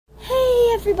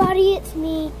everybody, it's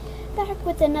me, back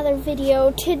with another video.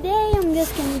 Today I'm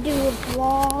just going to do a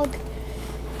vlog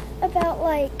about,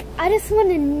 I just want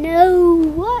to know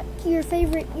what your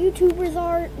favorite YouTubers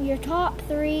are, your top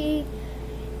 3.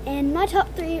 And my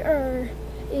top 3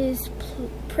 is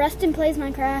Preston Plays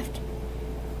Minecraft.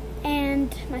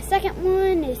 And my second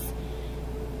one is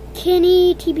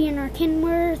Kenny, TBNR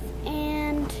Kenworth.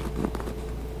 And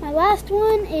my last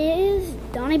one is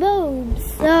Donnie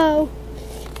Bobes. So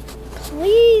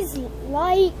please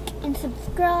like and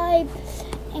subscribe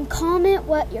and comment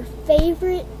what your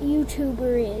favorite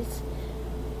YouTuber is.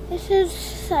 This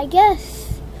is, I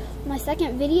guess, my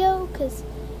second video,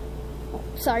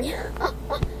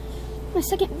 my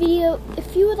second video.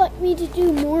 If you would like me to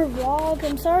do more vlogs,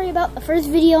 I'm sorry about the first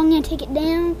video, I'm going to take it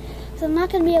down, so I'm not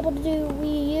going to be able to do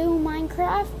Wii U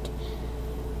Minecraft,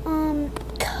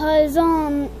 cause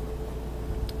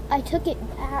I took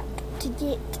it back to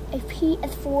get a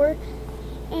PS4,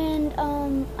 and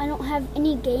I don't have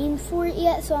any games for it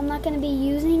yet, so I'm not going to be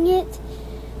using it.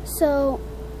 So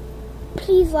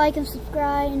please like and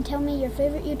subscribe and tell me your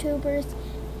favorite YouTubers,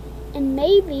 and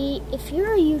maybe if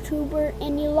you're a YouTuber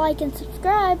and you like and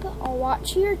subscribe, I'll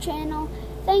watch your channel.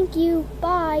 Thank you,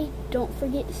 bye. Don't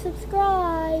forget to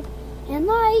subscribe and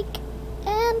like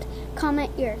and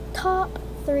comment your top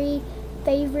 3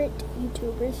 favorite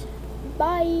YouTubers.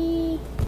 Bye.